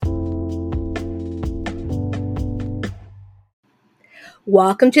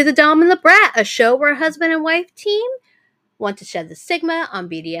Welcome to the Dom and the Brat, a show where a husband and wife team want to shed the stigma on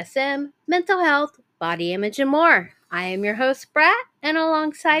BDSM, mental health, body image, and more. I am your host, Brat, and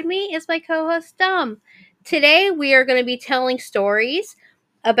alongside me is my co-host, Dom. Today, we are going to be telling stories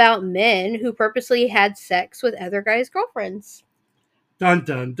about men who purposely had sex with other guys' girlfriends. Dun,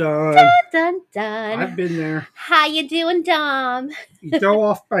 dun, dun. Dun, dun, dun. I've been there. How you doing, Dom? You throw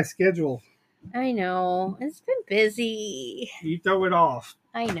off my schedule. I know. It's been busy. You throw it off.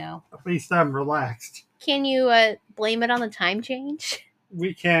 I know. At least I'm relaxed. Can you blame it on the time change?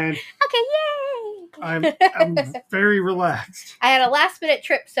 We can. Okay, yay! I'm very relaxed. I had a last minute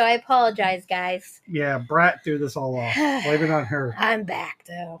trip, so I apologize, guys. Yeah, Brat threw this all off. Blame it on her. I'm back,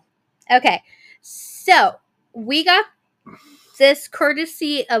 though. Okay, so we got this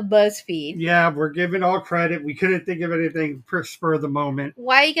courtesy of BuzzFeed. Yeah, we're giving all credit. We couldn't think of anything per spur of the moment.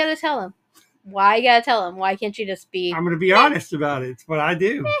 Why you gotta tell him? Why can't you just be... I'm going to be honest about it. It's what I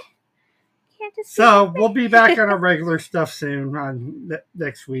do. Can't just So we'll be back on our regular stuff soon on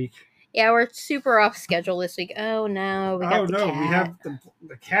next week. Yeah, we're super off schedule this week. Oh, no. We got the cat. We have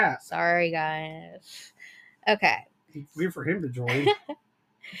the cat. Sorry, guys. Okay. Weird for him to join.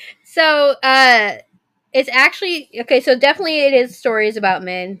 So, it's actually... Okay, so definitely it is stories about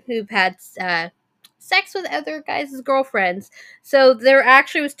men who've had sex with other guys' girlfriends. So there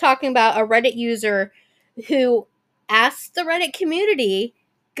actually was talking about a Reddit user who asked the Reddit community,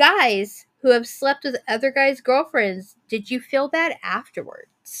 guys who have slept with other guys' girlfriends, did you feel bad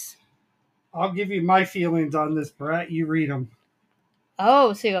afterwards? I'll give you my feelings on this, Brett. You read them.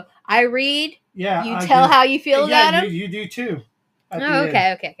 Oh, so I read. Yeah, you tell how you feel about them. You do too. Oh,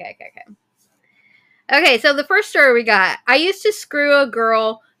 okay. Okay, so the first story we got: I used to screw a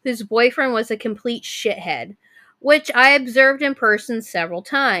girl whose boyfriend was a complete shithead, which I observed in person several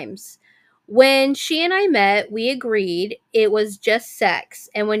times. When she and I met, we agreed it was just sex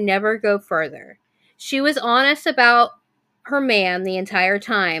and would never go further. She was honest about her man the entire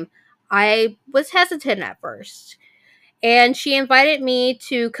time. I was hesitant at first. And she invited me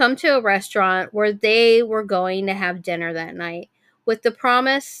to come to a restaurant where they were going to have dinner that night, with the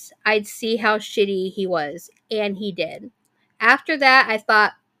promise I'd see how shitty he was. And he did. After that, I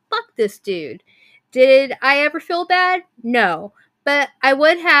thought, fuck this dude. Did I ever feel bad? No. But I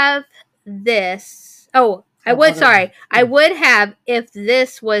would have this. I would have if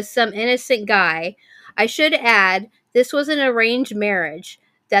this was some innocent guy. I should add, this was an arranged marriage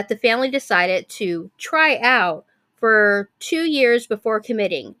that the family decided to try out for 2 years before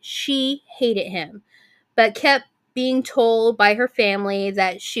committing. She hated him, but kept being told by her family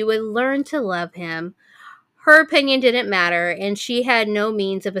that she would learn to love him. Her opinion didn't matter, and she had no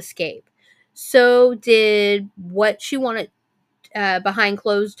means of escape. So did what she wanted behind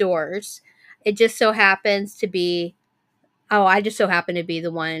closed doors. It just so happens to be... I just so happen to be the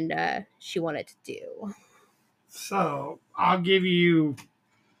one she wanted to do. So, I'll give you...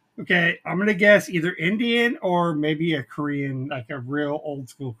 Okay, I'm going to guess either Indian or maybe a Korean, like a real old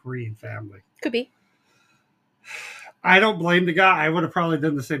school Korean family. Could be. I don't blame the guy. I would have probably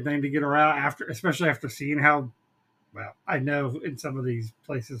done the same thing to get her out, especially after seeing how, well, I know in some of these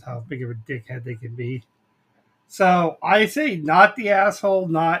places how big of a dickhead they can be. So I say not the asshole,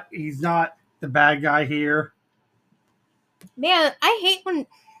 he's not the bad guy here. Man, I hate when...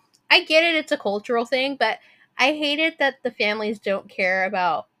 I get it, it's a cultural thing, but I hate it that the families don't care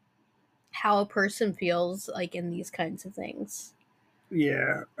about how a person feels like in these kinds of things.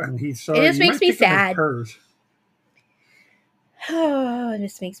 Yeah, and he's sorry. It just makes me sad. Oh, it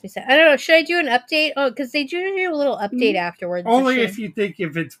just makes me sad. I don't know. Should I do an update? Oh, because they do a little update afterwards. Only if you think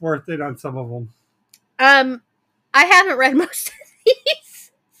if it's worth it on some of them. I haven't read most of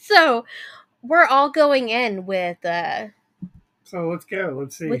these, so we're all going in with. So let's go.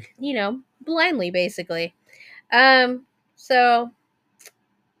 Let's see. With, blindly, basically. So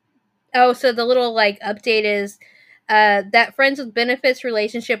the little update is that friends with benefits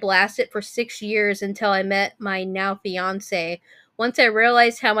relationship lasted for 6 years until I met my now fiance. Once I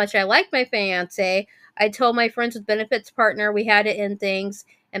realized how much I liked my fiance, I told my friends with benefits partner we had to end things,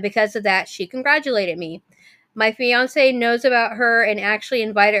 and because of that, she congratulated me. My fiance knows about her and actually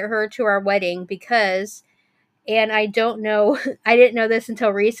invited her to our wedding because, and I didn't know this until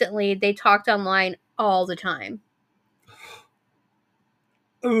recently, they talked online all the time.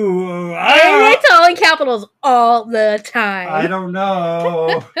 Ooh, it's all in capitals all the time. I don't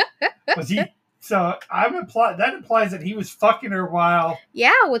know. Was he? So that implies that he was fucking her while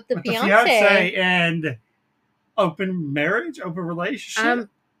with the fiance and open marriage, open relationship.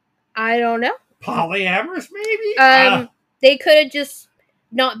 I don't know. Polyamorous, maybe. They could have just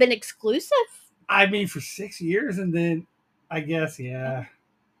not been exclusive. I mean, for 6 years, and then I guess, yeah.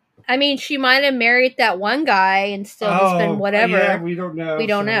 I mean, she might have married that one guy and still just been whatever. Yeah, we don't know. We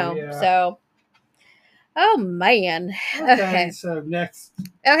don't know. Yeah. So, oh man. Okay, so next.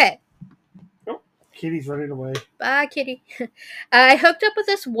 Okay. Oh, Kitty's running away. Bye, kitty. I hooked up with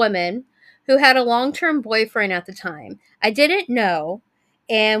this woman who had a long term boyfriend at the time. I didn't know,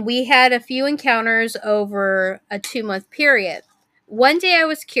 and we had a few encounters over a 2-month period. One day I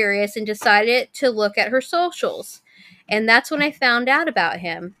was curious and decided to look at her socials, and that's when I found out about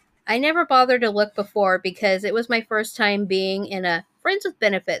him. I never bothered to look before because it was my first time being in a friends with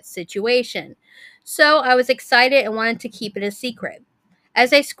benefits situation. So I was excited and wanted to keep it a secret.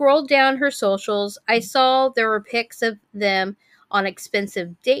 As I scrolled down her socials, I saw there were pics of them on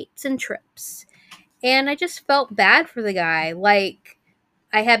expensive dates and trips. And I just felt bad for the guy. Like,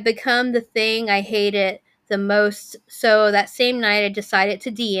 I had become the thing I hated the most. So that same night, I decided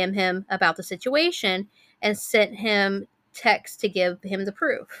to DM him about the situation and sent him text to give him the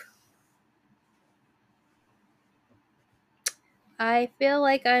proof. I feel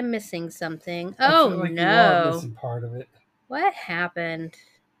like I'm missing something. Oh, I feel like no. You are missing part of it. What happened?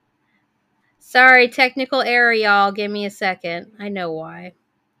 Sorry, technical error, y'all. Give me a second. I know why.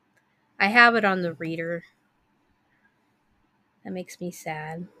 I have it on the reader. That makes me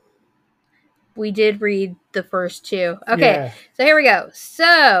sad. We did read the first two. Okay, Yeah. So here we go.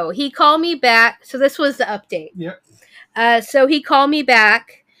 So he called me back. So this was the update. Yep. So he called me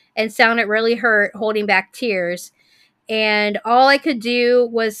back and sounded really hurt, holding back tears. And all I could do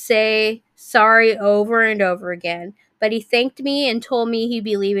was say sorry over and over again. But he thanked me and told me he'd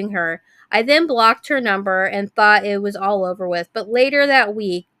be leaving her. I then blocked her number and thought it was all over with. But later that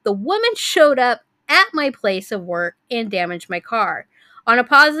week, the woman showed up at my place of work and damaged my car. On a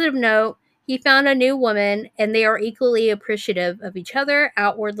positive note, he found a new woman, and they are equally appreciative of each other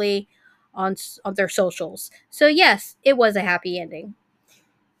outwardly on their socials. So yes, it was a happy ending.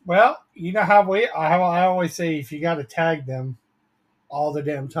 Well, you know how I always say, if you got to tag them all the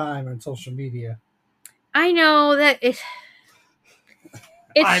damn time on social media. I know that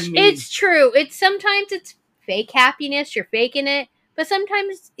it's true. Sometimes it's fake happiness. You're faking it, but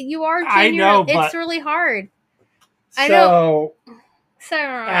sometimes you are genuine. I know, but it's really hard. I know. So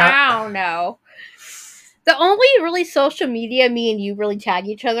I don't know. The only really social media me and you really tag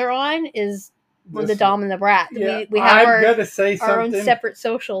each other on is the Dom and the Brat. Yeah, we have our own separate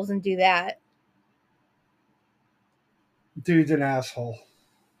socials and do that. Dude's an asshole.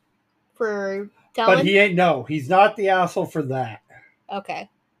 For telling? But he ain't. No, he's not the asshole for that. Okay.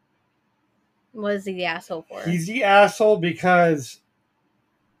 What is he the asshole for? He's the asshole because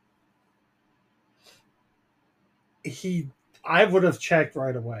I would have checked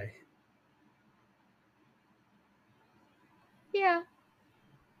right away. Yeah.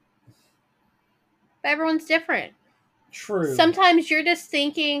 But everyone's different. True. Sometimes you're just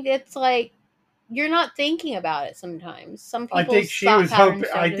thinking, it's like, you're not thinking about it sometimes. Some people I think she was hoping.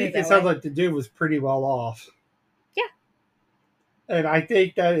 I think it sounds like the dude was pretty well off. Yeah. And I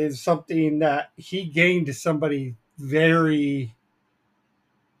think that is something that he gained to somebody very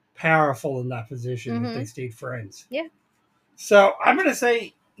powerful in that position if they stayed friends. Yeah. So I'm going to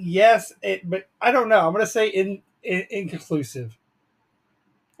say yes, but I don't know. I'm going to say inconclusive.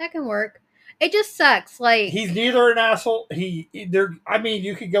 That can work. It just sucks. Like, he's neither an asshole. I mean,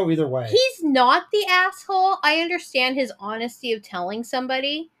 you could go either way. He's not the asshole. I understand his honesty of telling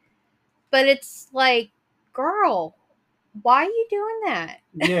somebody, but it's like, girl, why are you doing that?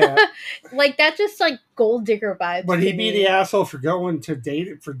 Yeah. Like, that's just like gold digger vibes. But he'd be the asshole for going to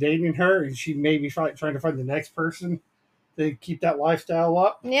dating her, and she may be trying to find the next person to keep that lifestyle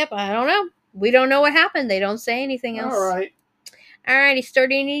up. Yep, I don't know. We don't know what happened. They don't say anything else. All right. Alrighty,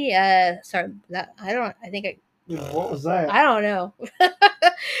 Stardini. What was that? I don't know.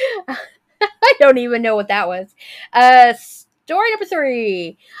 I don't even know what that was. Story number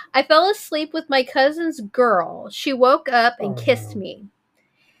 3. I fell asleep with my cousin's girl. She woke up and kissed me.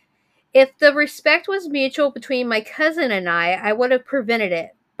 If the respect was mutual between my cousin and I would have prevented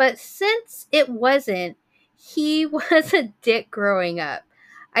it. But since it wasn't, he was a dick growing up.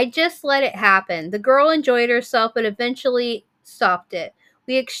 I just let it happen. The girl enjoyed herself, but eventually stopped it.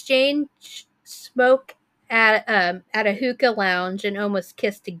 We exchanged smoke at a hookah lounge and almost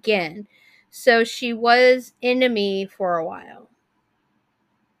kissed again. So she was into me for a while.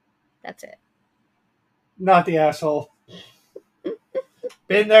 That's it. Not the asshole.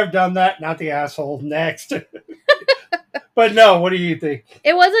 Been there, done that. Not the asshole. Next. But no, what do you think?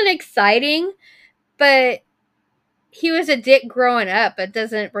 It wasn't exciting, but he was a dick growing up. It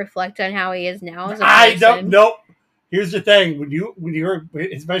doesn't reflect on how he is now as a person. I don't know. Here's the thing: when you're,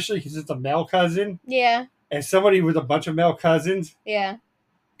 especially because it's a male cousin. Yeah. and somebody with a bunch of male cousins, Yeah.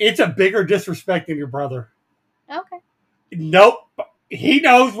 it's a bigger disrespect than your brother. Okay. Nope. He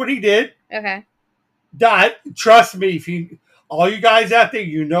knows what he did. Okay. Trust me, if you all you guys out there,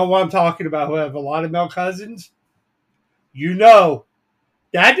 you know what I'm talking about who have a lot of male cousins. You know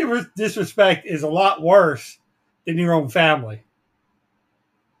that disrespect is a lot worse than your own family.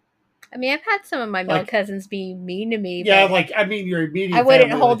 I mean, I've had some of my male Like, cousins be mean to me. yeah, but like I mean your immediate I wouldn't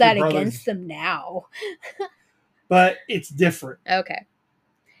family, hold like your that brothers, against them now. but it's different. Okay.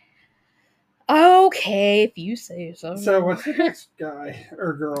 Okay, if you say so. So what's the next guy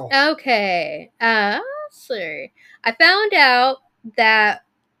or girl? Okay. Let's see. I found out that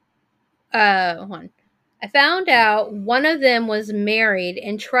hold on. I found out one of them was married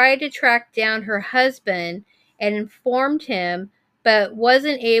and tried to track down her husband and informed him, but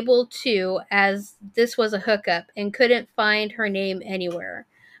wasn't able to as this was a hookup and couldn't find her name anywhere.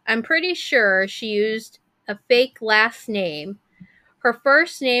 I'm pretty sure she used a fake last name. Her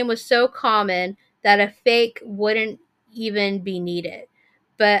first name was so common that a fake wouldn't even be needed.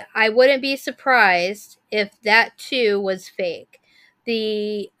 But I wouldn't be surprised if that too was fake.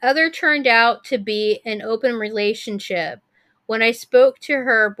 The other turned out to be an open relationship. When I spoke to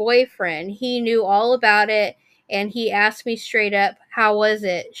her boyfriend, he knew all about it and he asked me straight up, "How was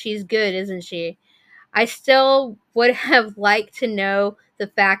it? She's good, isn't she?" I still would have liked to know the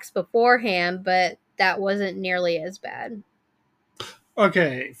facts beforehand, but that wasn't nearly as bad.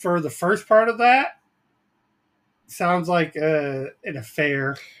 Okay, for the first part of that, sounds like an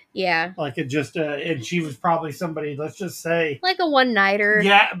affair. Yeah. Like it just, and she was probably somebody. Let's just say, Like a one nighter.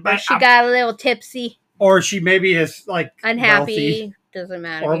 yeah, Or but she got a little tipsy, or she maybe is like unhappy. wealthy Doesn't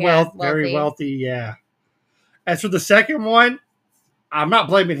matter. or Yeah, very wealthy. Yeah. As for the second one, I'm not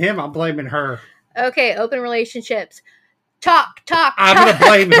blaming him. I'm blaming her. Okay, open relationships. Talk. I'm gonna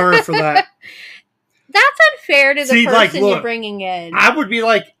blame her for that. That's unfair to the See, person like, look, you're bringing in. I would be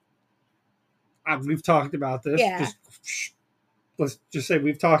like, we've talked about this. Yeah. Let's just say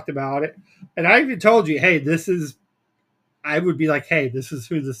we've talked about it, and I even told you, hey, this is. I would be like, hey, this is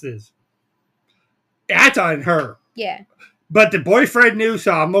who this is. That's on her. Yeah. But the boyfriend knew,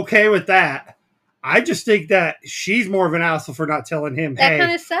 so I'm okay with that. I just think that she's more of an asshole for not telling him, That hey,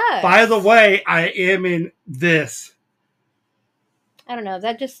 kind of sucks. by the way, I am in this. I don't know.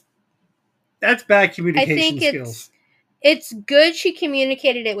 That's bad communication I think skills. It's good she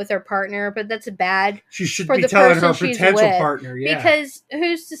communicated it with her partner, but that's bad. She should for be the telling person her she's potential with, partner, yeah. Because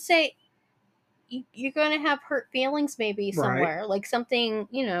who's to say you're going to have hurt feelings maybe somewhere. Right. Like something,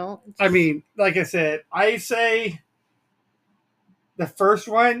 I mean, like I said, I say the first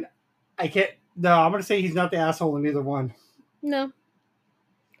one, I can't. No, I'm going to say he's not the asshole in either one. No.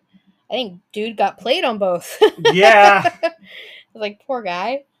 I think dude got played on both. Yeah. Like, poor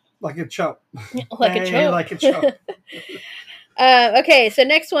guy. Like a chump. Like a chump. Like a chump. Okay, so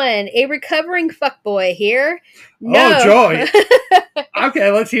next one. A recovering fuckboy here. No. Oh, joy. Okay,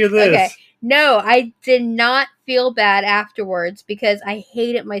 let's hear this. Okay. No, I did not feel bad afterwards because I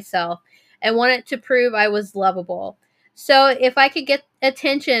hated myself and wanted to prove I was lovable. So if I could get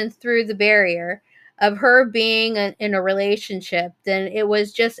attention through the barrier of her being in a relationship, then it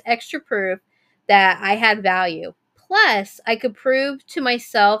was just extra proof that I had value. Plus, I could prove to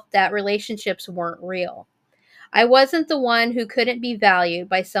myself that relationships weren't real. I wasn't the one who couldn't be valued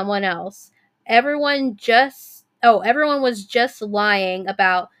by someone else. Everyone was just lying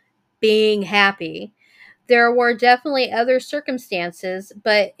about being happy. There were definitely other circumstances,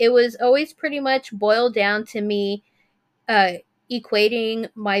 but it was always pretty much boiled down to me equating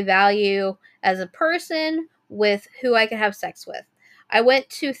my value as a person with who I could have sex with. I went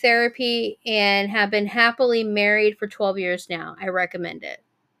to therapy and have been happily married for 12 years now. I recommend it.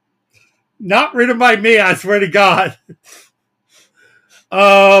 Not written by me, I swear to God.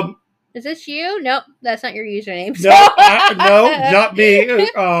 Is this you? Nope, that's not your username. No, not me.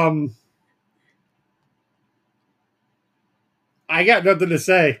 I got nothing to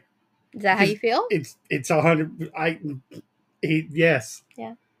say. Is that how you feel? It's 100. Yes.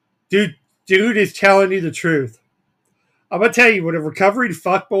 Yeah. Dude is telling you the truth. I'm gonna tell you, when a recovering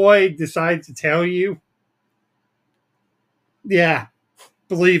fuckboy decides to tell you, yeah,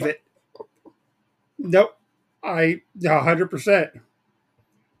 believe it. Nope, 100%.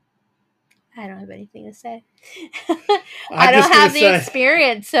 I don't have anything to say. I don't have the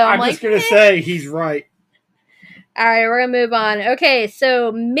experience, so I'm just gonna say he's right. All right, we're gonna move on. Okay,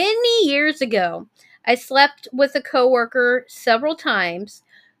 so many years ago, I slept with a coworker several times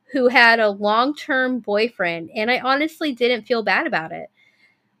who had a long-term boyfriend, and I honestly didn't feel bad about it.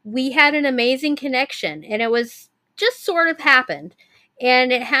 We had an amazing connection, and it was just sort of happened.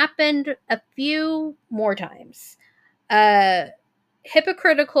 And it happened a few more times.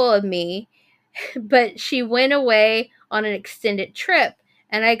 Hypocritical of me, but she went away on an extended trip,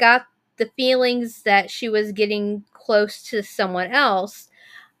 and I got the feelings that she was getting close to someone else.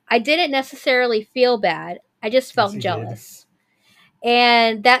 I didn't necessarily feel bad. I just Yes, felt he did. jealous.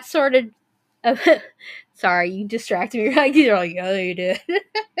 And that sort of sorry, you distracted me. You're like, oh, you did.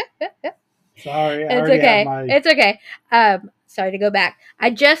 Sorry, I It's already have okay. my. It's okay. Sorry to go back. I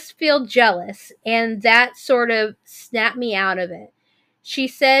just feel jealous, and that sort of snapped me out of it. She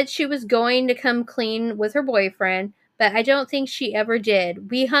said she was going to come clean with her boyfriend, but I don't think she ever did.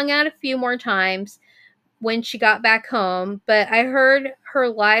 We hung out a few more times when she got back home, but I heard her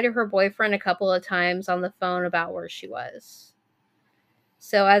lie to her boyfriend a couple of times on the phone about where she was.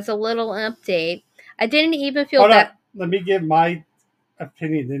 So, as a little update, I didn't even feel Hold up. that. Let me give my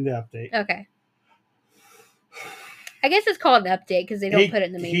opinion in the update. Okay. I guess it's called an update because they don't put it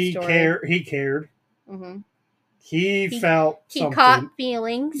in the main story. He cared. Mm-hmm. He felt He something. caught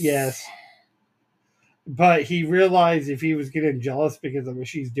feelings. Yes. But he realized if he was getting jealous because of what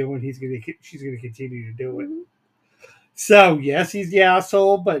she's doing, she's gonna continue to do it. Mm-hmm. So yes, he's the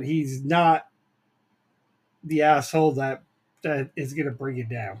asshole, but he's not the asshole that is gonna bring it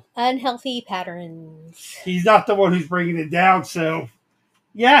down. Unhealthy patterns. He's not the one who's bringing it down. So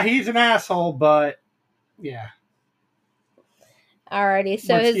yeah, he's an asshole, but yeah. Alrighty,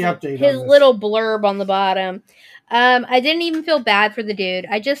 so What's the update his on this? little blurb on the bottom. I didn't even feel bad for the dude.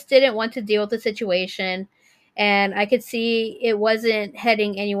 I just didn't want to deal with the situation, and I could see it wasn't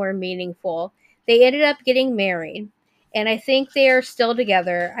heading anywhere meaningful. They ended up getting married, and I think they are still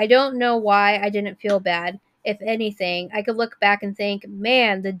together. I don't know why I didn't feel bad. If anything, I could look back and think,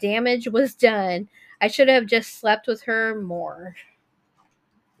 man, the damage was done. I should have just slept with her more.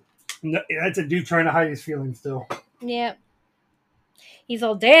 No, that's a dude trying to hide his feelings still. Yep. He's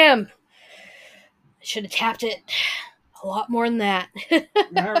all, damn. I should have tapped it a lot more than that.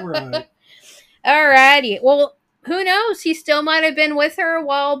 All right. Alrighty. Well, who knows? He still might have been with her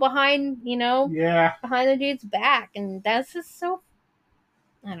while behind, Yeah. behind the dude's back. And that's just so.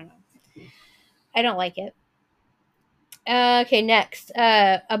 I don't know. I don't like it. Okay, next.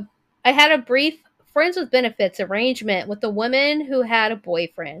 I had a brief friends with benefits arrangement with a woman who had a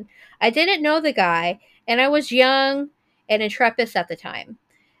boyfriend. I didn't know the guy, and I was young and intrepid at the time.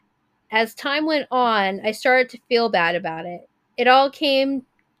 As time went on, I started to feel bad about it. It all came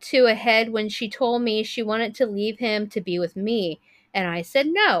to a head when she told me she wanted to leave him to be with me, and I said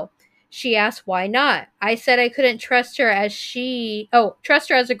no. She asked why not. I said I couldn't trust her as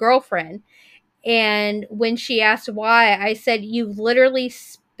a girlfriend. And when she asked why, I said, "You've literally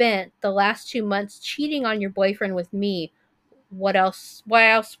spent the last 2 months cheating on your boyfriend with me. What else? What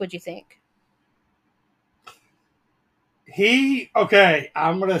else would you think?" Okay,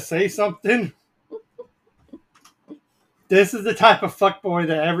 I'm gonna say something. This is the type of fuckboy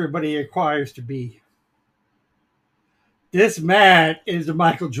that everybody acquires to be. This man is the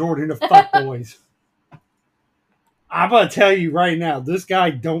Michael Jordan of fuckboys. I'm gonna tell you right now, this guy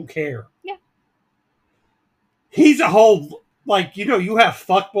don't care. Yeah. He's a whole you have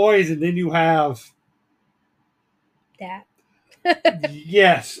fuckboys and then you have That.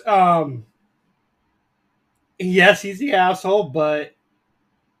 yes, yes, he's the asshole, but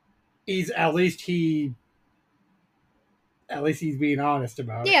he's at least he's being honest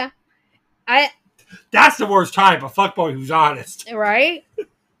about it. Yeah. I That's the worst type, a fuckboy who's honest. right?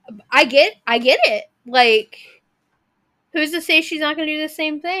 I get it. Like, who's to say she's not going to do the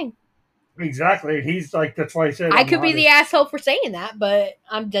same thing? Exactly. And he's like, that's why I said I I'm could be the honest. asshole for saying that, but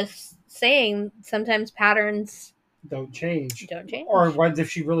I'm just saying sometimes patterns Don't change. don't change. Or ones if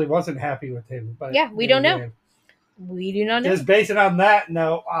she really wasn't happy with him. But Yeah, we don't know. We do not know. Just basing on that,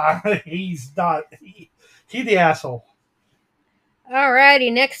 no, he's not. He the asshole.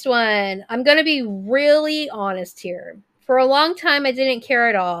 Alrighty, next one. I'm going to be really honest here. For a long time, I didn't care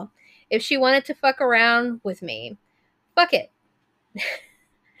at all. If she wanted to fuck around with me, fuck it.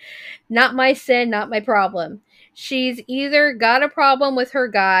 Not my sin, not my problem. She's either got a problem with her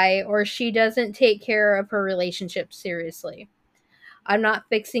guy or she doesn't take care of her relationship seriously. I'm not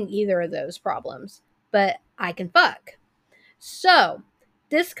fixing either of those problems, but I can fuck. So,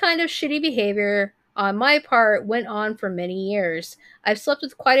 this kind of shitty behavior on my part went on for many years. I've slept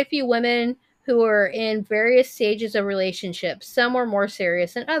with quite a few women who were in various stages of relationships. Some were more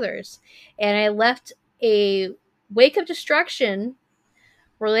serious than others. And I left a wake of destruction.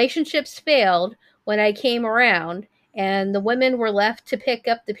 Relationships failed when I came around, and the women were left to pick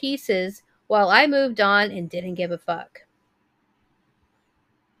up the pieces while I moved on and didn't give a fuck.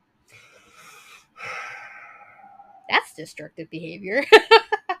 That's destructive behavior.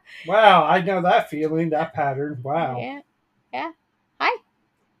 Wow, I know that feeling, that pattern. Wow. Yeah. Yeah. Hi.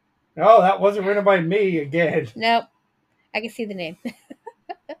 No, that wasn't written by me again. Nope. I can see the name.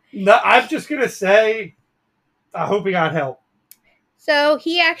 No, I'm just gonna say, I hope he got help. So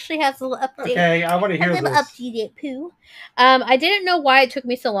he actually has a little update. Okay, I want to A hear little this. updated poo. I didn't know why it took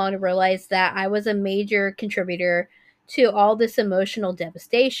me so long to realize that I was a major contributor to all this emotional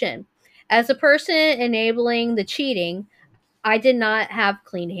devastation. As a person enabling the cheating, I did not have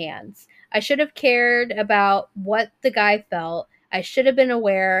clean hands. I should have cared about what the guy felt. I should have been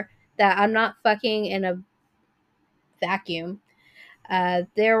aware that I'm not fucking in a vacuum.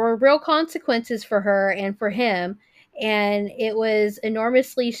 There were real consequences for her and for him, and it was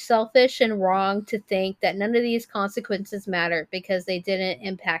enormously selfish and wrong to think that none of these consequences mattered because they didn't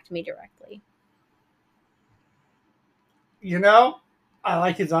impact me directly. You know, I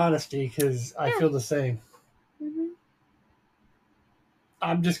like his honesty because I Yeah. feel the same. Mm-hmm.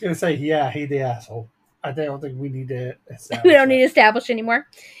 I'm just gonna say, yeah, he the asshole. I don't think we need to establish. We don't need to establish anymore.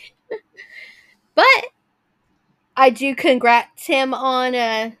 But I do congrats him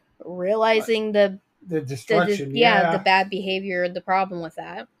on realizing the destruction. the bad behavior, the problem with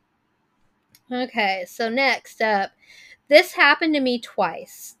that. Okay, so next up, this happened to me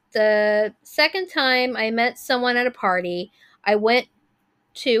twice. The second time I met someone at a party I went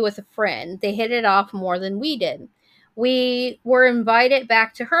to with a friend. They hit it off more than we did. We were invited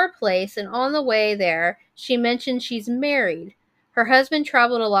back to her place, and on the way there, she mentioned she's married. Her husband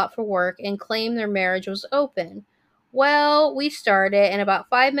traveled a lot for work and claimed their marriage was open. Well, we started, and about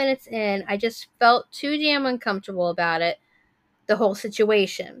 5 minutes in, I just felt too damn uncomfortable about it, the whole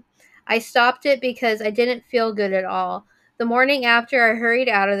situation. I stopped it because I didn't feel good at all. The morning after, I hurried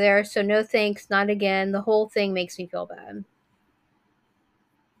out of there, so no thanks, not again. The whole thing makes me feel bad.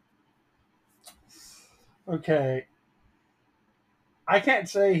 Okay, I can't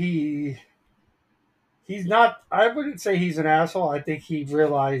say he's not. I wouldn't say he's an asshole. I think he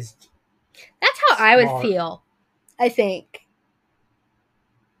realized. That's how I would feel, I think.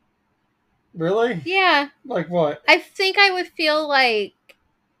 Really? Yeah. Like what? I think I would feel like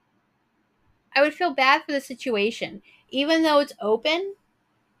I would feel bad for the situation. Even though it's open,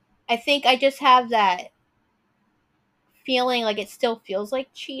 I think I just have that feeling like it still feels like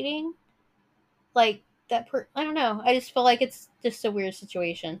cheating. Like I don't know. I just feel like it's just a weird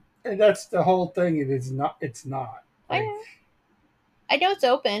situation. And that's the whole thing. It is not. It's not. Like, I know it's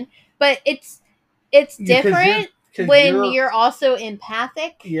open, but it's Yeah, different cause when you're also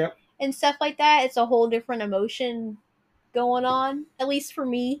empathic Yep. and stuff like that. It's a whole different emotion going on, at least for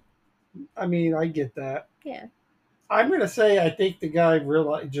me. I mean, I get that. Yeah. I'm gonna say I think the guy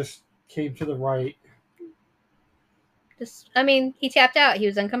realized just came to the right. I mean, he tapped out. He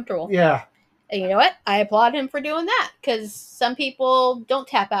was uncomfortable. Yeah. And you know what? I applaud him for doing that because some people don't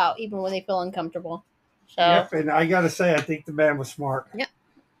tap out even when they feel uncomfortable. So. Yep. And I gotta say, I think the man was smart. Yep.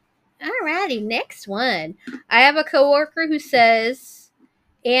 Alrighty, next one. I have a coworker who says,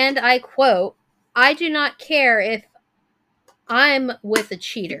 and I quote, "I do not care if I'm with a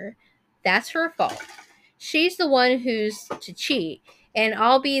cheater. That's her fault. She's the one who's to cheat, and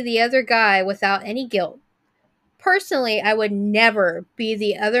I'll be the other guy without any guilt. Personally, I would never be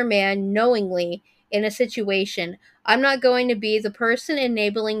the other man knowingly in a situation. I'm not going to be the person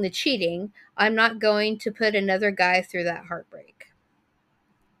enabling the cheating. I'm not going to put another guy through that heartbreak."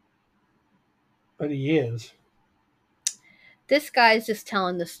 But he is. This guy's just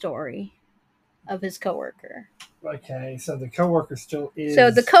telling the story of his coworker. Okay, so the coworker still is. So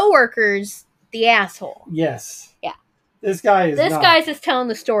the coworker's the asshole. Yes. Yeah. This guy is. This not. guy's just telling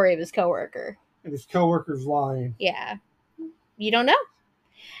the story of his coworker. And his coworker's lying. Yeah. You don't know.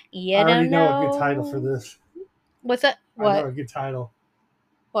 You I already don't know a good title for this. What's that? What? I know a good title.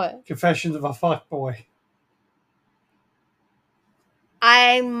 What? Confessions of a Fuckboy.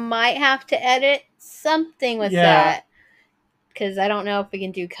 I might have to edit something with that because I don't know if we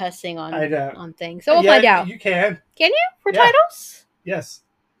can do cussing on things. So we'll find out. You can. Can you for titles? Yes.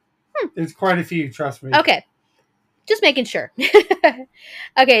 There's quite a few. Trust me. Okay. Just making sure.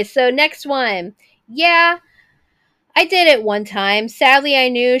 Okay, so next one. Yeah, I did it one time. Sadly, I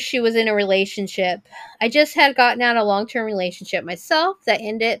knew she was in a relationship. I just had gotten out of a long-term relationship myself that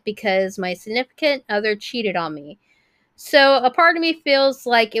ended because my significant other cheated on me. So a part of me feels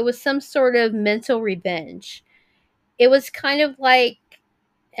like it was some sort of mental revenge. It was kind of like,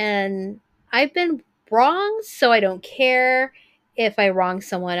 and I've been wrong, so I don't care if I wrong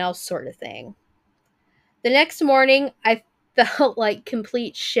someone else sort of thing. The next morning, I felt like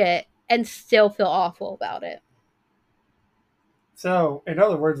complete shit and still feel awful about it. So, in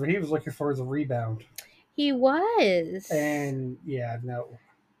other words, what he was looking for is a rebound. He was. And yeah, no.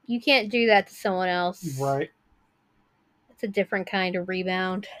 You can't do that to someone else. Right. It's a different kind of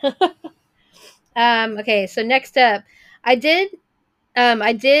rebound. Okay, so next up, I did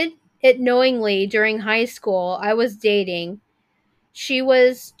I did it knowingly during high school. I was dating. She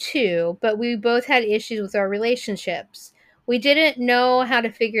was too, but we both had issues with our relationships. We didn't know how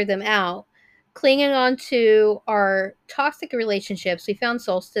to figure them out. Clinging on to our toxic relationships, we found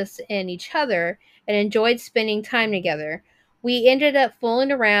solstice in each other and enjoyed spending time together. We ended up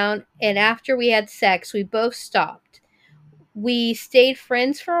fooling around, and after we had sex, we both stopped. We stayed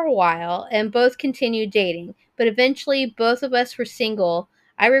friends for a while and both continued dating, but eventually both of us were single.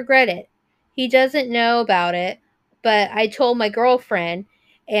 I regret it. He doesn't know about it, but I told my girlfriend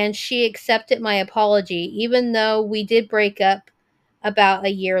and she accepted my apology, even though we did break up about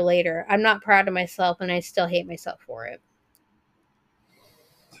a year later. I'm not proud of myself and I still hate myself for it.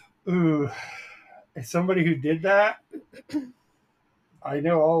 Ooh. As somebody who did that, I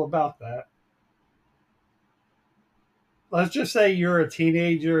know all about that. Let's just say you're a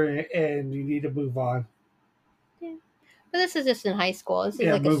teenager and you need to move on. Yeah. But this is just in high school. This is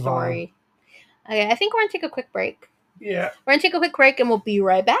Yeah, like a move on. story. Okay, I think we're going to take a quick break. Yeah. We're going to take a quick break and we'll be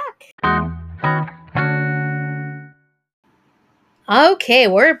right back. Okay,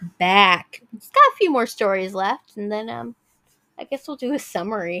 we're back. It's got a few more stories left, and then I guess we'll do a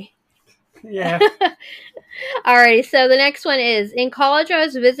summary. Yeah. Alrighty, so the next one is in college. I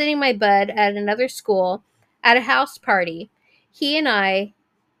was visiting my bud at another school at a house party. He and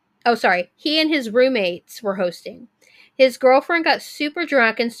his roommates were hosting. His girlfriend got super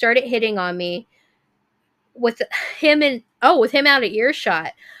drunk and started hitting on me with with him out of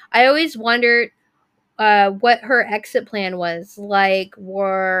earshot. I always wondered what her exit plan was. Like,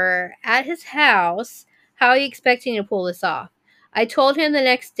 we're at his house. How are you expecting to pull this off? I told him the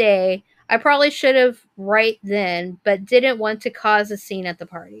next day. I probably should have right then, but didn't want to cause a scene at the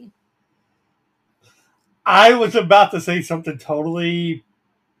party. I was about to say something totally.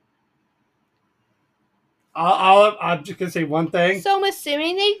 I'm just gonna say one thing. So I'm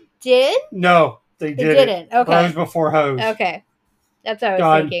assuming they did? No, they didn't. Okay. Bros before hoes. Okay. That's what I was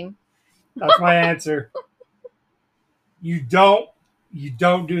Done. thinking. That's my answer. You don't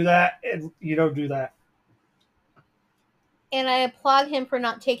do that, and you don't do that. And I applaud him for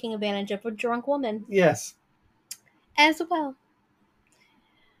not taking advantage of a drunk woman. Yes. As well.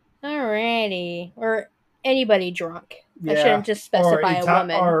 Alrighty. Or anybody drunk. Yeah. I shouldn't just specify a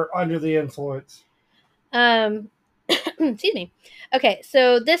woman. Or under the influence. Excuse me. Okay,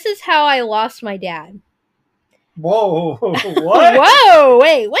 so this is how I lost my dad. Whoa! What? Whoa!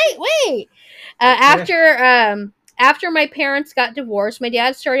 Wait! After my parents got divorced, my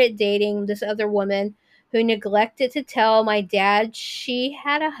dad started dating this other woman who neglected to tell my dad she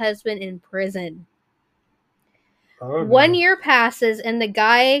had a husband in prison. Oh, no. 1 year passes and the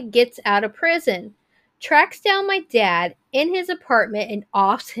guy gets out of prison, tracks down my dad in his apartment and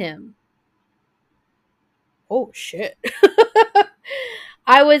offs him. Oh, shit.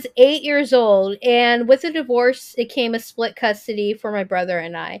 I was 8 years old, and with the divorce, it came a split custody for my brother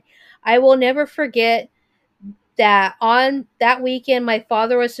and I. I will never forget that on that weekend, my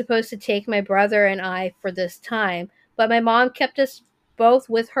father was supposed to take my brother and I for this time, but my mom kept us both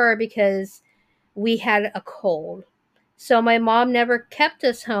with her because we had a cold. So my mom never kept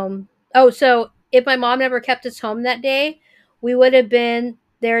us home. Oh, so if my mom never kept us home that day, we would have been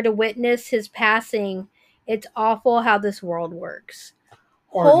there to witness his passing. It's awful how this world works.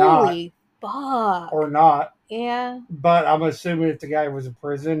 Or Holy not. fuck. Or not. Yeah. But I'm assuming if the guy was in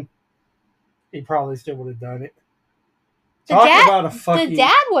prison, he probably still would have done it. The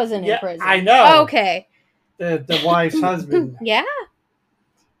dad wasn't in prison. I know. Oh, okay. The wife's husband. Yeah.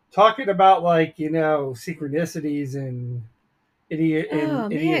 Talking about synchronicities and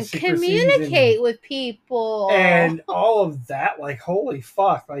idiosyncrasies communicate with people and all of that. Like, holy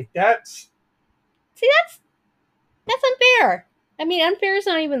fuck! Like that's unfair. I mean, unfair is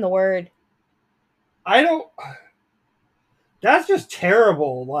not even the word. I don't. That's just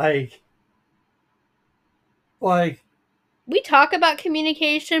terrible. Like we talk about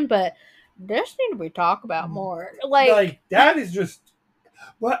communication, but this need to be talked about more. Like that is just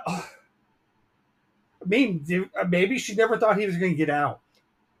what. I mean, maybe she never thought he was going to get out.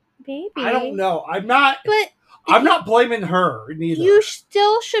 Maybe. I don't know. I'm not blaming her neither. You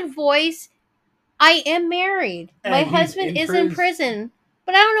still should voice, I am married. And my husband is in prison,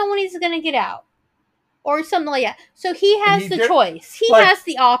 but I don't know when he's going to get out. Or something like that. So he has the choice. He has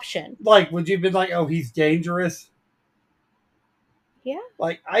the option. Like, would you have been like, oh, he's dangerous? Yeah.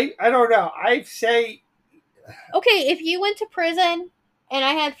 Like, I don't know. I say... Okay, if you went to prison and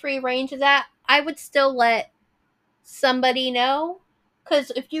I had free range of that, I would still let somebody know.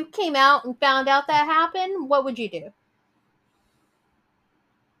 Because if you came out and found out that happened, what would you do?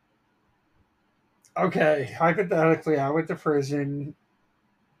 Okay, hypothetically, I went to prison.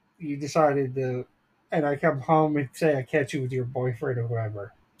 You decided to, and I come home and say I catch you with your boyfriend or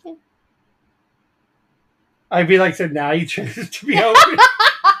whoever. Yeah. I'd be like, so now you choose to be open.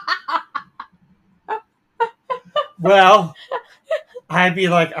 Well, I'd be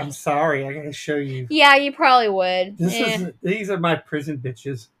like, I'm sorry, I gotta show you. Yeah, you probably would. These are my prison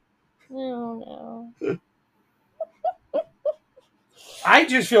bitches. Oh, no. I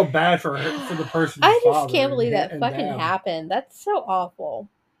just feel bad for her, for the person's I just father. can't believe that and fucking them. happened. That's so awful.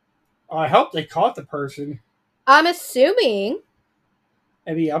 I hope they caught the person. I'm assuming.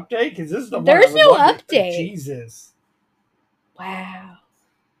 Any update? Because this is the one There's I would no love to. update. Jesus. Wow. I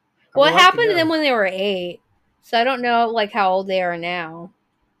Well, would it like happened to them when they were 8. So I don't know like how old they are now.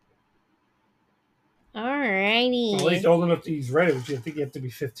 Alrighty. Well, at least old enough to use Reddit, which I think you have to be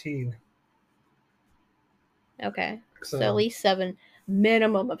 15. Okay. So at So least 7,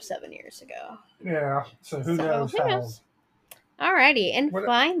 minimum of 7 years ago. yeah. So who knows how old? Alrighty, and What-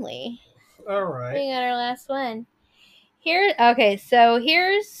 finally, All right. we got our last one. So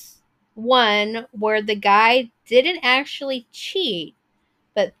here's one where the guy didn't actually cheat,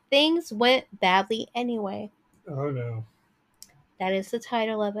 but things went badly anyway. Oh no. That is the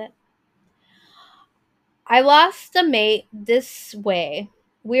title of it. I lost a mate this way.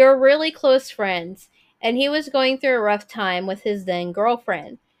 We were really close friends, and he was going through a rough time with his then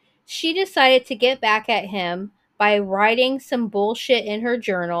girlfriend. She decided to get back at him by writing some bullshit in her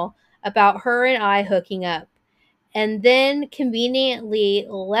journal about her and I hooking up, and then conveniently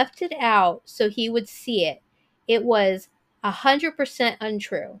left it out so he would see it. It was 100%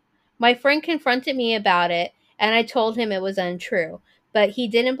 untrue. My friend confronted me about it, and I told him it was untrue, but he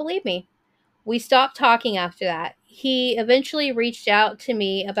didn't believe me. We stopped talking after that. He eventually reached out to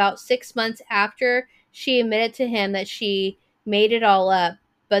me about 6 months after she admitted to him that she made it all up,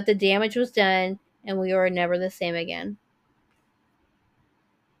 but the damage was done and we were never the same again.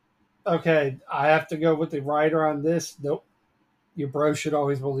 Okay, I have to go with the writer on this. Nope. Your bro should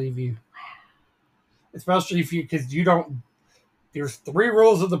always believe you. Especially if you, because you don't, there's 3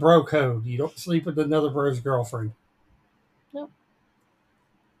 rules of the bro code. You don't sleep with another bro's girlfriend. Nope.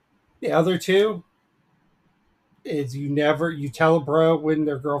 The other 2 is you tell a bro when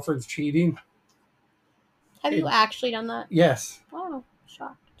their girlfriend's cheating. Have you actually done that? Yes. Wow,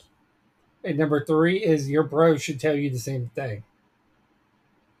 shocked. And number 3 is your bro should tell you the same thing.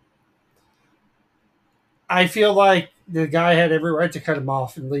 I feel like the guy had every right to cut him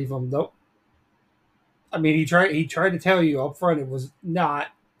off and leave him. Nope. I mean, he tried to tell you up front it was not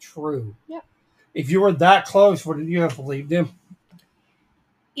true. Yep. If you were that close, wouldn't you have believed him?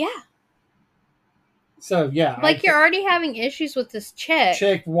 Yeah. So yeah, like you're already having issues with this chick.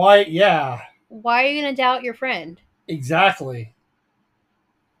 Chick white, yeah. Why are you gonna doubt your friend? Exactly.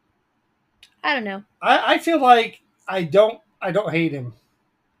 I don't know. I feel like I don't hate him.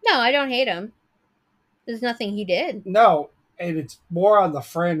 No, I don't hate him. There's nothing he did. No, and it's more on the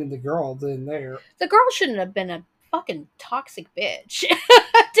friend and the girl than there. The girl shouldn't have been a fucking toxic bitch.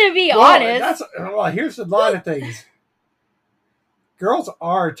 To be honest. Here's a lot of things. Girls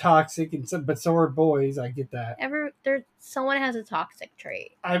are toxic, but so are boys. I get that. Someone has a toxic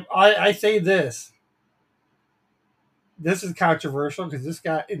trait. I say this. This is controversial because this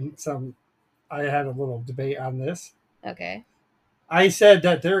got in some. I had a little debate on this. Okay. I said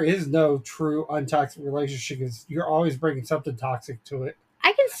that there is no true untoxic relationship because you're always bringing something toxic to it.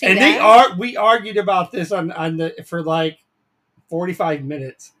 I can see that. And we argued about this for like 45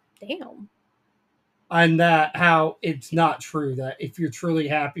 minutes. Damn. On that, how it's not true that if you're truly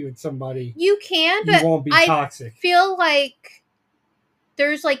happy with somebody, you won't be toxic. I feel like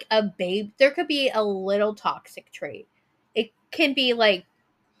there's like there could be a little toxic trait. It can be like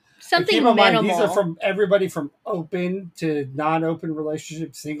something minimal. Mind, these are from everybody from open to non-open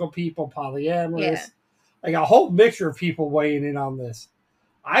relationships, single people, polyamorous. Yeah. Like a whole mixture of people weighing in on this.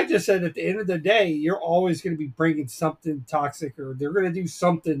 I just said at the end of the day, you're always going to be bringing something toxic, or they're going to do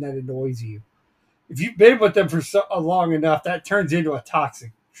something that annoys you. If you've been with them for long enough, that turns into a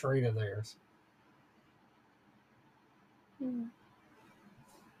toxic trait of theirs.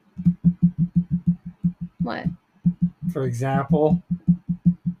 What? For example?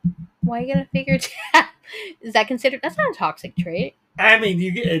 Why are you going to figure it out? Is that considered? That's not a toxic trait. I mean,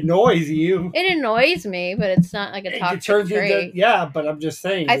 it annoys you. It annoys me, but it's not like a toxic trait. Yeah, but I'm just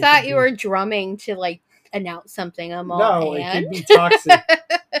saying. I thought you were drumming to like announce something. I'm all no, it could be toxic.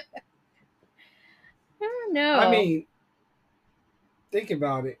 I don't know. I mean, think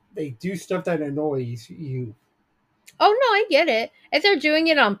about it. they do stuff that annoys you. Oh no, I get it. If they're doing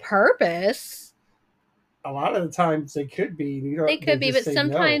it on purpose, A lot of the times they could be. You know, they they could be, just but say no.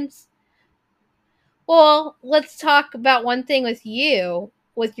 sometimes. Well, let's talk about one thing with you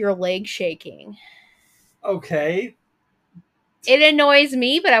with your leg shaking. Okay, It annoys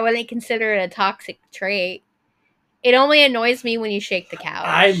me, but I wouldn't consider it a toxic trait. It only annoys me when you shake the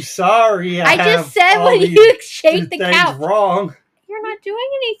I'm couch. sorry. I I just have said all when these you shake the things couch. wrong. You're not doing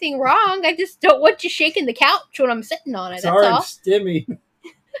anything wrong. I just don't want you shaking the couch when I'm sitting on it. That's Sorry, I'm all. stimming.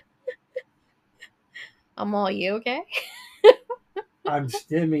 I'm all you, okay? I'm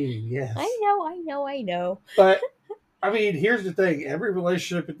stimming. Yes, I know. but I mean, here's the thing: every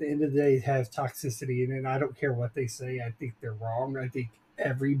relationship at the end of the day has toxicity in it. And I don't care what they say. I think they're wrong. I think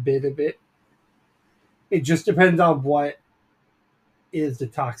every bit of it. It just depends on what is the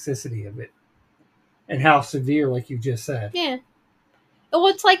toxicity of it and how severe, like you just said. Yeah. Well,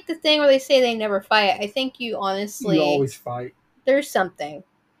 it's like the thing where they say they never fight. I think you You honestly, always fight. there's something.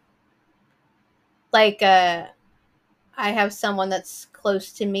 Like, I have someone that's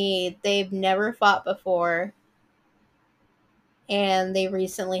close to me. They've never fought before, and they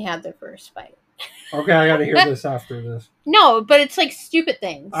recently had their first fight. Okay, I got to hear this after this. No, but it's like stupid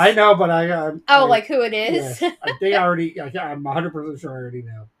things. I know, but Oh, like who it is? Yes, I think I already. I'm 100% sure I already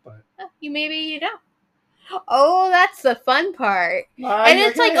know. But You know. Oh, that's the fun part. And I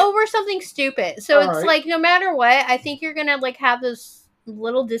it's get like it. over something stupid. So All it's right. like no matter what, I think you're gonna like have those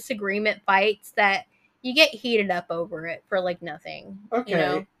little disagreement fights that you get heated up over it for like nothing. You Okay,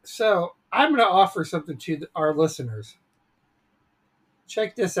 know? so I'm going to offer something to our listeners.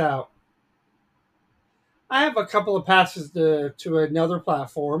 Check this out. I have a couple of passes to another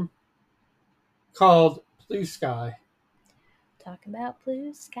platform called Blue Sky. Talk about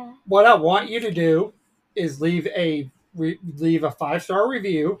blue sky. What I want you to do is leave a 5-star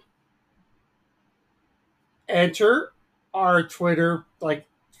review. Enter our Twitter, like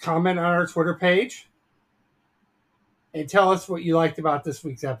comment on our Twitter page, and tell us what you liked about this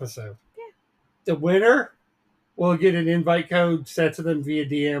week's episode. Yeah. The winner will get an invite code sent to them via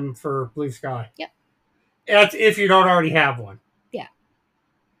DM for Blue Sky. Yep. That's if you don't already have one. Yeah.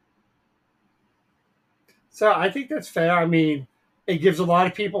 So I think that's fair. I mean, it gives a lot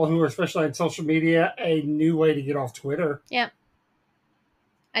of people who are especially on social media a new way to get off Twitter. Yeah.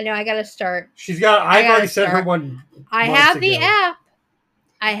 I know I gotta start. I've already sent her one. I have the app.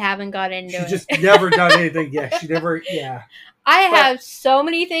 I haven't got into it. She's just never done anything yet. She never, yeah. I have so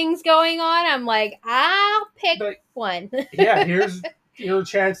many things going on. I'm like, I'll pick one. Yeah, here's your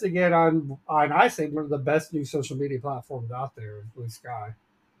chance to get on, I say, one of the best new social media platforms out there is Blue Sky.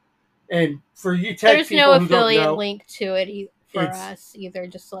 And for you tech There's people no who don't affiliate know, link to it for us either,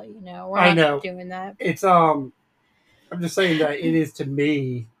 just to let you know. We're I not know. doing that. It's I'm just saying that it is to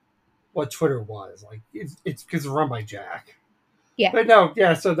me what Twitter was. Like it's because it's run by Jack. Yeah. But no,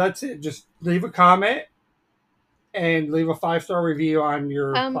 yeah, so that's it. Just leave a comment and leave a 5-star review on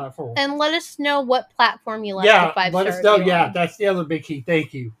your platform. And let us know what platform you left the 5-star let us know. review Yeah, on. that's the other big key.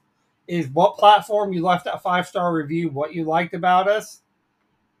 Thank you. Is what platform you left that 5-star review, what you liked about us,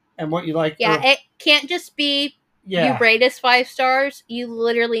 and what you liked. Yeah, it can't just be you rate us 5 stars. You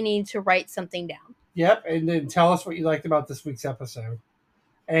literally need to write something down. Yep, and then tell us what you liked about this week's episode.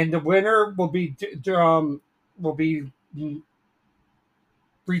 And the winner will be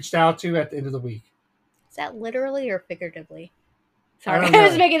reached out to at the end of the week. Is that literally or figuratively? Sorry, I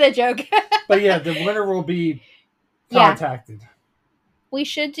was making a joke. But yeah, the winner will be contacted. Yeah. We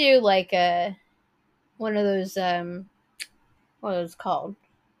should do like one of those what are those called?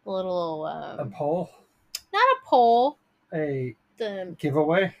 A little a poll? Not a poll. The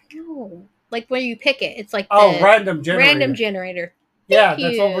giveaway? No. Like when you pick it. It's like random generator. Random generator. Yeah,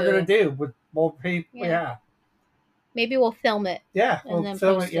 that's what we're gonna do with more people. Yeah. Maybe we'll film it. Yeah, we'll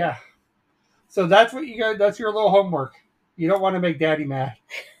film it. Yeah. So that's what you got. That's your little homework. You don't want to make Daddy mad.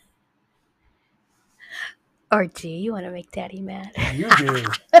 Or do you want to make Daddy mad? You do.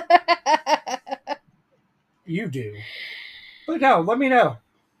 You do. But no, let me know.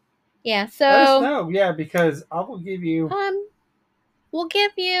 Yeah, so let us know. Yeah, because I will give you. We'll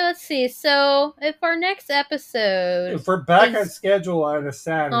give you. Let's see. So if our next episode, if we're back on schedule on a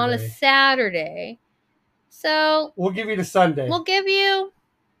Saturday, so we'll give you the Sunday. We'll give you.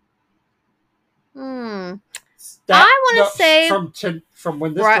 I want to say from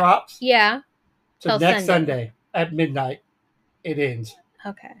when this drops. Yeah. To next Sunday at midnight, it ends.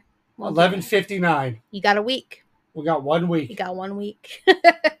 Okay. 11:59. You got a week. We got 1 week. You got 1 week.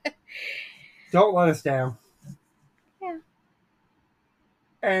 Don't let us down. Yeah.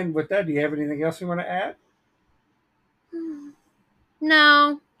 And with that, do you have anything else you want to add?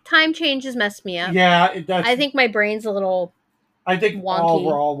 No. time changes mess me up. Yeah, it does. I think my brain's a little I think all wonky.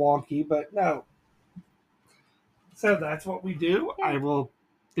 we're all wonky, but no. So that's what we do. Yeah. I will.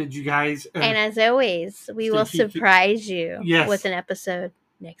 Did you guys? And as always, we will surprise you with an episode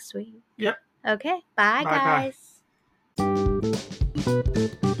next week. Yep. Okay. Bye, guys.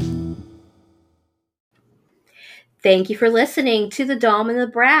 Thank you for listening to the Dom and the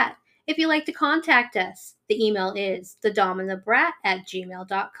Brat. If you'd like to contact us, the email is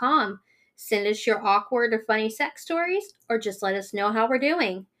thedomandthebrat@gmail.com. Send us your awkward or funny sex stories, or just let us know how we're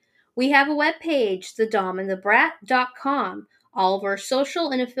doing. We have a webpage, thedomandthebrat.com. All of our social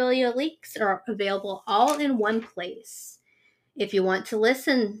and affiliate links are available all in one place. If you want to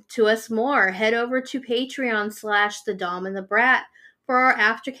listen to us more, head over to Patreon/TheDomAndTheBrat for our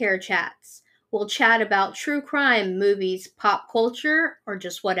aftercare chats. We'll chat about true crime, movies, pop culture, or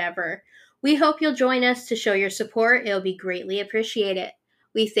just whatever. We hope you'll join us to show your support. It'll be greatly appreciated.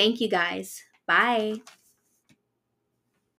 We thank you guys. Bye.